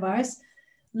the coronavirus,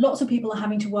 lots of people are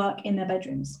having to work in their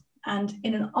bedrooms. And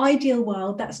in an ideal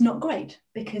world, that's not great,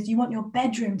 because you want your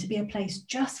bedroom to be a place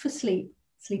just for sleep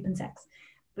and sex,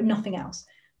 but nothing else.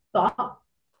 But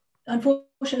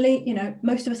unfortunately,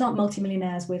 most of us aren't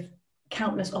multimillionaires with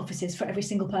countless offices for every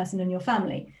single person in your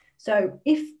family. So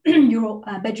if your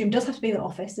bedroom does have to be the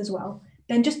office as well,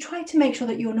 then just try to make sure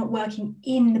that you're not working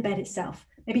in the bed itself.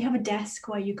 Maybe have a desk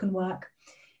where you can work.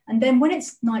 And then when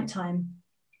it's nighttime,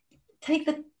 take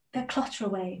the clutter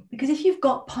away, because if you've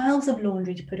got piles of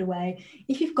laundry to put away,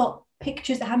 if you've got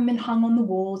pictures that haven't been hung on the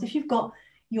walls, if you've got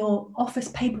your office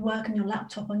paperwork and your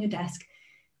laptop on your desk,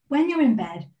 when you're in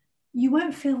bed, you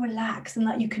won't feel relaxed and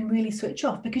that you can really switch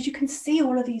off, because you can see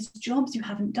all of these jobs you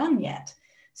haven't done yet.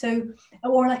 So,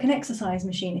 or like an exercise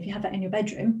machine, if you have that in your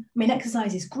bedroom. I mean,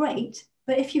 exercise is great,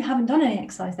 but if you haven't done any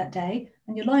exercise that day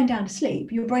and you're lying down to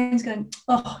sleep, your brain's going,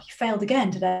 oh, you failed again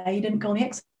today. You didn't go on the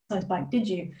exercise bike, did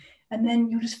you? And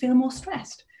then you'll just feel more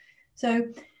stressed. So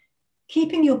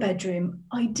keeping your bedroom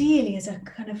ideally as a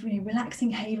kind of relaxing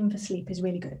haven for sleep is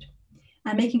really good.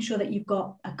 And making sure that you've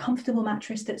got a comfortable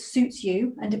mattress that suits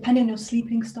you. And depending on your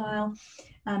sleeping style,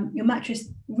 your mattress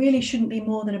really shouldn't be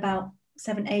more than about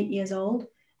 7-8 years old.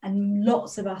 And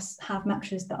lots of us have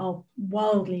mattresses that are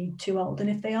wildly too old. And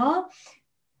if they are,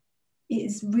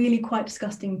 it's really quite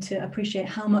disgusting to appreciate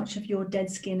how much of your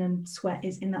dead skin and sweat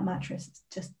is in that mattress. It's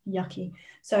just yucky.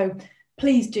 So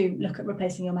please do look at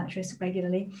replacing your mattress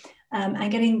regularly,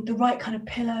 and getting the right kind of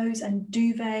pillows and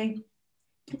duvet.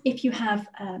 If you have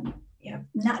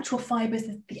natural fibers,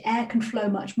 the air can flow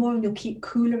much more and you'll keep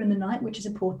cooler in the night, which is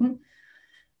important.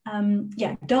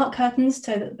 Dark curtains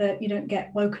so that you don't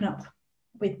get woken up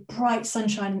with bright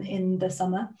sunshine in the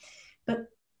summer. But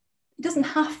it doesn't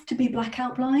have to be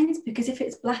blackout blinds, because if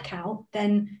it's blackout,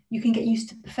 then you can get used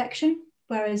to perfection.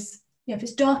 Whereas if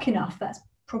it's dark enough, that's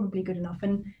probably good enough.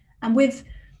 And with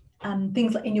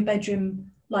things like in your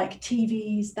bedroom, like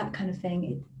TVs, that kind of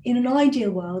thing, in an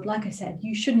ideal world, like I said,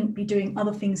 you shouldn't be doing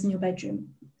other things in your bedroom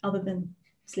other than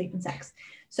sleep and sex.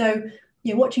 So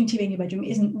watching TV in your bedroom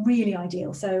isn't really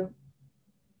ideal. So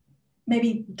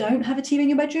maybe don't have a TV in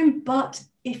your bedroom, but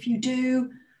if you do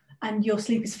and your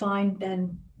sleep is fine,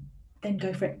 then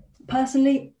go for it.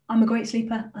 Personally, I'm a great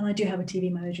sleeper and I do have a TV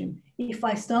in my bedroom. If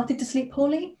I started to sleep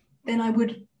poorly, then I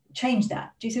would change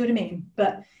that. Do you see what I mean?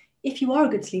 But if you are a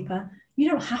good sleeper, you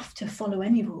don't have to follow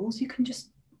any rules. You can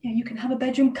just, you can have a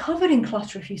bedroom covered in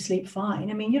clutter if you sleep fine.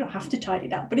 I mean, you don't have to tidy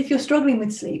it up. But if you're struggling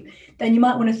with sleep, then you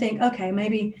might want to think, okay,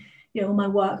 maybe, all my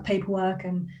work, paperwork,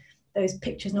 and those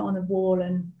pictures not on the wall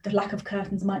and the lack of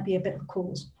curtains might be a bit of a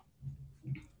cause.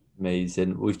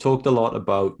 Amazing. We've talked a lot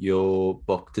about your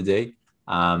book today.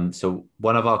 So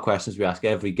one of our questions we ask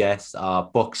every guest are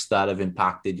books that have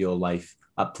impacted your life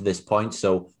up to this point.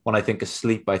 So when I think of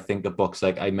sleep, I think of books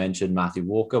like I mentioned, Matthew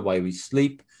Walker, Why We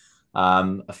Sleep.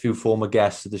 A few former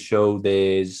guests of the show.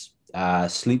 There's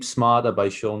Sleep Smarter by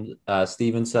Sean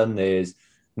Stevenson. There's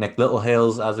Nick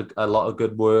Littlehills has a lot of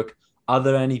good work. Are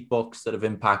there any books that have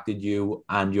impacted you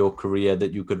and your career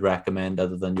that you could recommend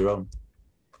other than your own?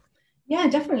 Yeah,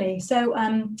 definitely. So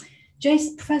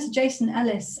Professor Jason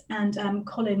Ellis and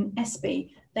Colin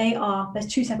Espy, there's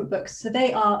two separate books. So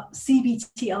they are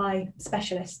CBTI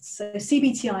specialists. So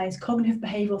CBTI is cognitive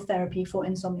behavioral therapy for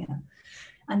insomnia.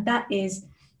 And that is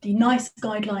the NICE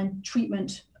guideline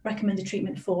recommended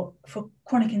treatment for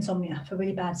chronic insomnia, for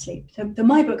really bad sleep. So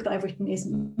my book that I've written is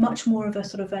much more of a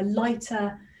sort of a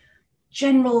lighter,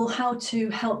 general how to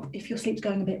help if your sleep's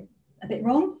going a bit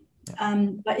wrong.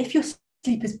 But if your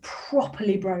sleep is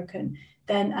properly broken,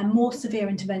 then a more severe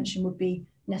intervention would be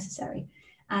necessary.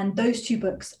 And those two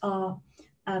books are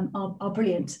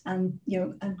brilliant. And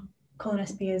and Colin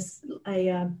Espy is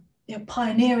a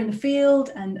pioneer in the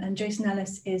field, and Jason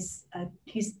Ellis is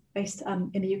he's based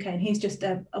in the UK, and he's just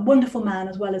a wonderful man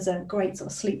as well as a great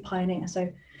sort of sleep pioneer.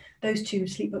 So those two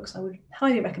sleep books I would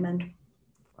highly recommend.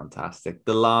 Fantastic.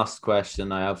 The last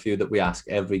question I have for you that we ask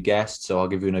every guest, so I'll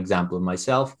give you an example of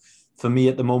myself. For me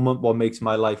at the moment, what makes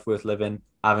my life worth living?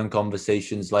 Having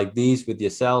conversations like these with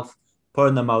yourself,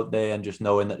 putting them out there and just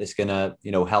knowing that it's going to,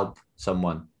 help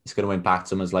someone. It's going to impact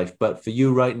someone's life. But for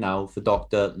you right now, for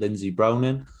Dr. Lindsay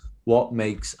Browning, what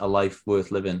makes a life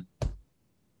worth living?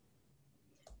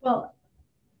 Well,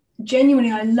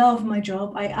 genuinely, I love my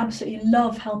job. I absolutely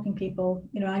love helping people.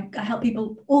 I help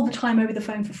people all the time over the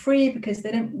phone for free because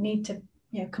they don't need to,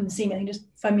 come and see me. They can just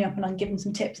phone me up and I give them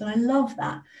some tips. And I love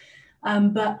that.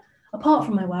 But apart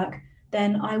from my work,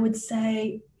 then I would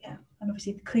say, and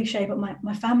obviously the cliche, but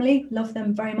my family, love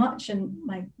them very much. And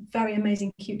my very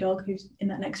amazing cute dog who's in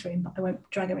that next room, but I won't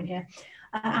drag her in here.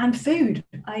 And food.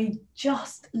 I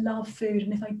just love food.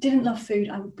 And if I didn't love food,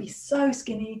 I would be so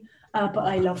skinny. But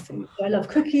I love food. So I love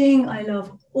cooking. I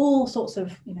love all sorts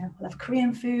of, I love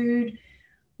Korean food,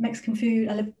 Mexican food.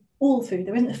 I love all food.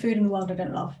 There isn't a food in the world I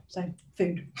don't love. So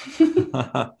food.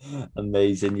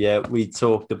 Amazing. Yeah, we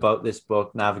talked about this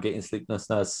book, Navigating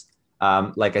Sleeplessness.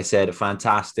 Like I said, a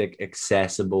fantastic,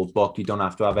 accessible book. You don't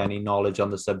have to have any knowledge on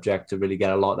the subject to really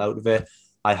get a lot out of it.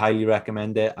 I highly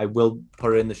recommend it. I will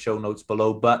put it in the show notes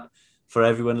below. But for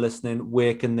everyone listening,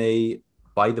 where can they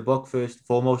buy the book first and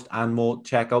foremost, and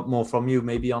check out more from you,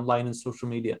 maybe online and social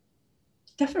media?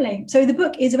 Definitely. So the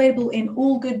book is available in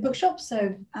all good bookshops.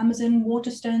 So Amazon,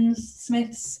 Waterstones,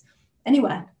 Smiths,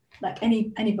 anywhere, like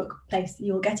any book place,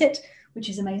 you'll get it, which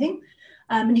is amazing.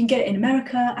 And you can get it in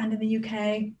America and in the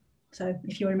UK. So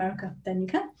if you're in America, then you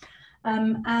can.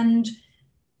 And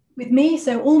with me,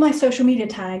 so all my social media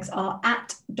tags are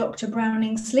at Dr.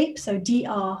 Browning Sleep, so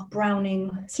Dr.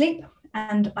 Browning Sleep.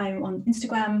 And I'm on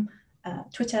Instagram,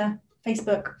 Twitter,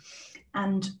 Facebook,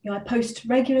 and I post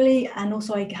regularly, and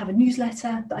also I have a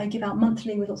newsletter that I give out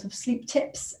monthly with lots of sleep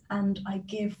tips, and I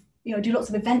give do lots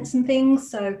of events and things.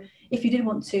 So if you did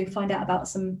want to find out about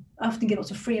I often give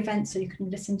lots of free events so you can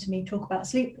listen to me talk about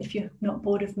sleep if you're not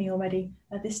bored of me already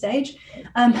at this stage.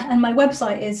 And my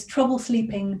website is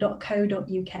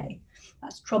troublesleeping.co.uk.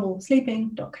 That's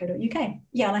troublesleeping.co.uk.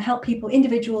 Yeah, and I help people,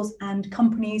 individuals and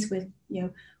companies with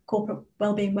corporate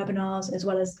wellbeing webinars, as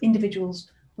well as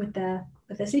individuals with their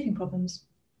sleeping problems.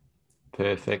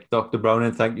 Perfect. Dr.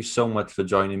 Browning, thank you so much for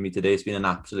joining me today. It's been an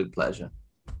absolute pleasure.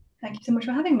 Thank you so much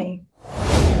for having me.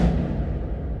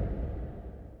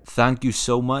 Thank you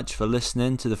so much for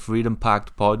listening to the Freedom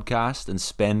Pact podcast and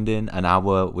spending an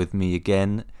hour with me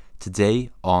again today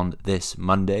on this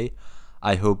Monday.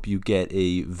 I hope you get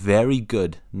a very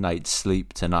good night's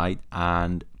sleep tonight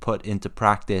and put into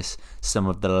practice some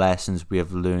of the lessons we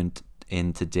have learned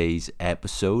in today's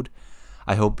episode.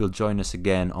 I hope you'll join us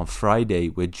again on Friday,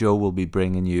 where Joe will be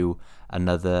bringing you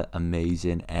another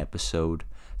amazing episode.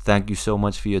 Thank you so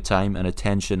much for your time and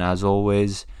attention as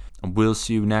always, and we'll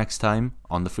see you next time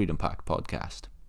on the Freedom Pact podcast.